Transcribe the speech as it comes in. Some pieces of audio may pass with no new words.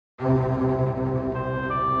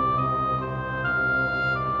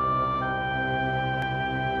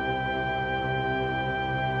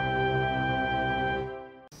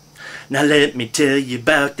Now let me tell you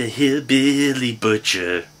about the Hillbilly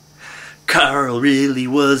Butcher. Carl really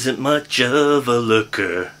wasn't much of a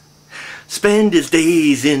looker. Spend his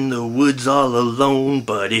days in the woods all alone,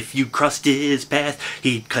 but if you crossed his path,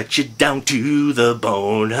 he'd cut you down to the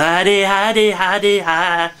bone. Hi-de, hi-de, hi-de,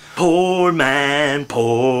 hi. Poor man,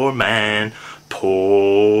 poor man,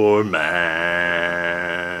 poor man.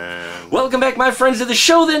 Welcome back, my friends, to the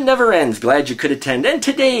show that never ends. Glad you could attend. And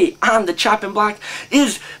today on the chopping block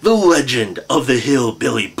is the legend of the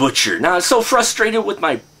Hillbilly Butcher. Now, I was so frustrated with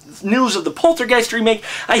my news of the Poltergeist remake,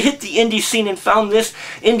 I hit the indie scene and found this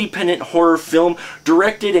independent horror film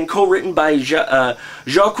directed and co-written by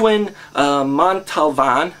Joaquin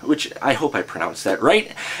Montalvan, which I hope I pronounced that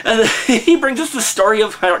right. He brings us the story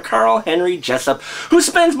of Carl Henry Jessup, who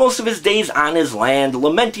spends most of his days on his land,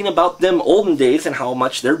 lamenting about them olden days and how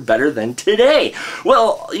much they're better than today.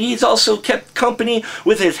 Well, he's also kept company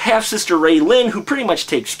with his half-sister Ray Lynn, who pretty much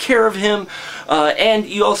takes care of him, and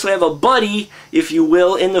you also have a buddy, if you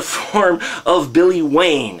will, in the form of Billy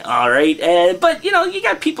Wayne, alright? But, you know, you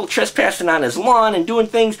got people trespassing on his lawn and doing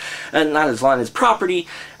things, not his lawn, his property,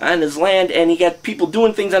 on his land, and you got people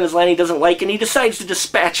doing things on his land he doesn't like, and he decides to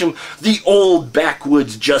dispatch him the old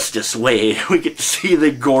backwoods justice way. We get to see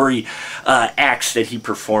the gory acts that he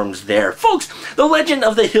performs there. Folks, the legend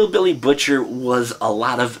of the Hillbilly Butcher was a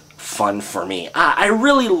lot of fun for me. I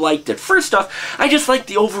really liked it. First off, I just liked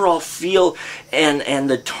the overall feel and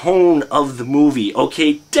the tone of the movie,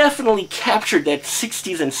 okay? Definitely captured that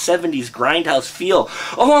 60s and 70s grindhouse feel,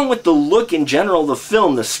 along with the look in general of the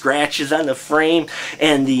film, the scratches on the frame,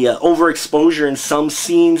 and the overexposure in some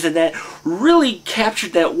scenes, and that really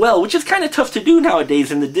captured that well, which is kind of tough to do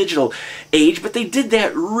nowadays in the digital age, but they did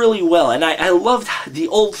that really well, and I loved the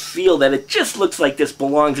old feel that it just looks like this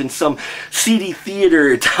belongs in some seedy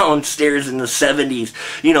theater downstairs in the 70s,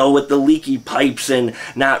 you know, with the leaky pipes and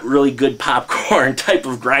not really good popcorn type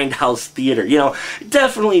of grindhouse theater. You know,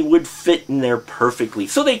 definitely would fit in there perfectly.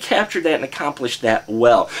 So they captured that and accomplished that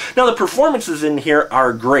well. Now, the performances in here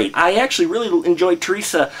are great. I actually really enjoyed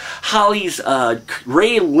Teresa Holly's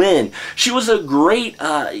Ray Lynn. She was a great,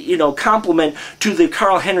 you know, compliment to the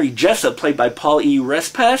Carl Henry Jessup, played by Paul E.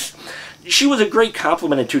 Respass. She was a great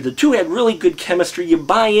compliment to the two. Had really good chemistry. You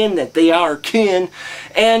buy in that they are kin,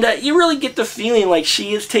 and you really get the feeling like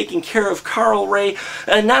she is taking care of Carl Ray,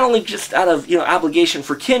 not only just out of, you know, obligation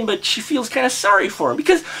for kin, but she feels kind of sorry for him,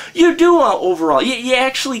 because you do overall. You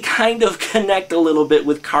actually kind of connect a little bit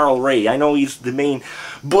with Carl Ray. I know he's the main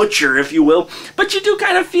butcher, if you will, but you do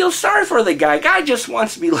kind of feel sorry for the guy. Guy just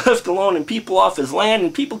wants to be left alone and people off his land,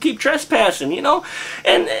 and people keep trespassing, you know,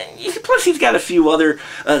 and plus he's got a few other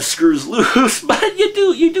screws loose, but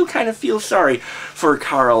you do kind of feel sorry for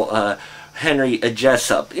Carl Henry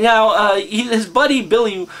Jessup. Now, his buddy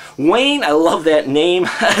Billy Wayne, I love that name.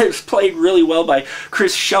 It's played really well by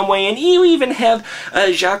Chris Shumway, and you even have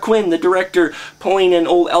Joaquin, the director, pulling in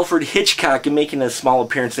old Alfred Hitchcock and making a small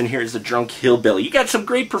appearance in here as the drunk hillbilly. You got some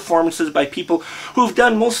great performances by people who've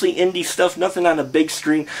done mostly indie stuff, nothing on a big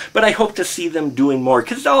screen, but I hope to see them doing more,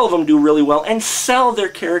 because all of them do really well and sell their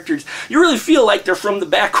characters. You really feel like they're from the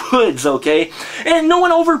backwoods, okay? And no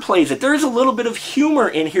one overplays it. There is a little bit of humor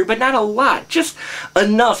in here, but not a lot. Just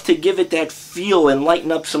enough to give it that feel and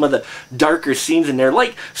lighten up some of the darker scenes in there,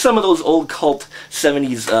 like some of those old cult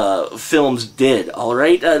 70s films did,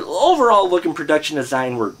 alright? Overall look and production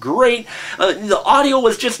design were great. The audio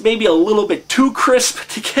was just maybe a little bit too crisp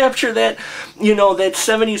to capture that, you know, that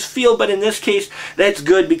 70s feel, but in this case, that's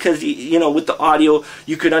good, because, you know, with the audio,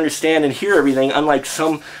 you could understand and hear everything, unlike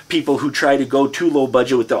some people who try to go too low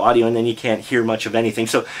budget with the audio and then you can't hear much of anything.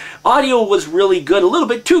 So audio was really good, a little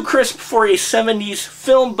bit too crisp for a 70s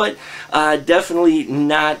film, but definitely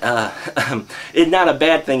not not a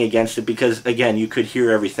bad thing against it, because again, you could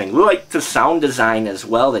hear everything. We like the sound design as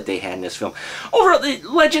well that they had in this film. Overall, the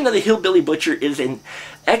Legend of the Hillbilly Butcher is an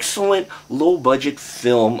excellent low-budget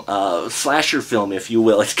film, slasher film, if you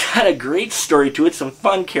will. It's got a great story to it, some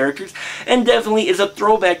fun characters, and definitely is a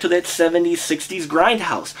throwback to that 70s, 60s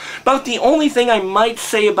grindhouse. About the only thing I might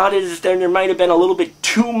say about it is that there might have been a little bit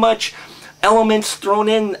too much elements thrown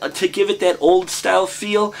in to give it that old style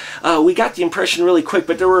feel. We got the impression really quick,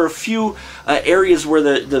 but there were a few areas where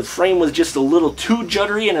the frame was just a little too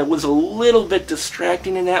juddery and it was a little bit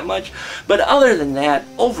distracting in that much. But other than that,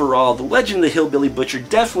 overall, The Legend of the Hillbilly Butcher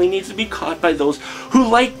definitely needs to be caught by those who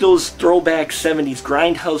like those throwback 70s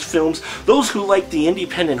grindhouse films, those who like the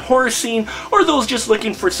independent horror scene, or those just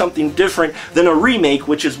looking for something different than a remake,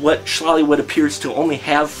 which is what Schlollywood appears to only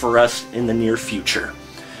have for us in the near future.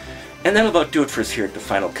 And that'll about do it for us here at The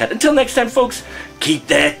Final Cut. Until next time, folks, keep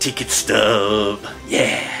that ticket stub.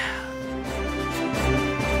 Yeah.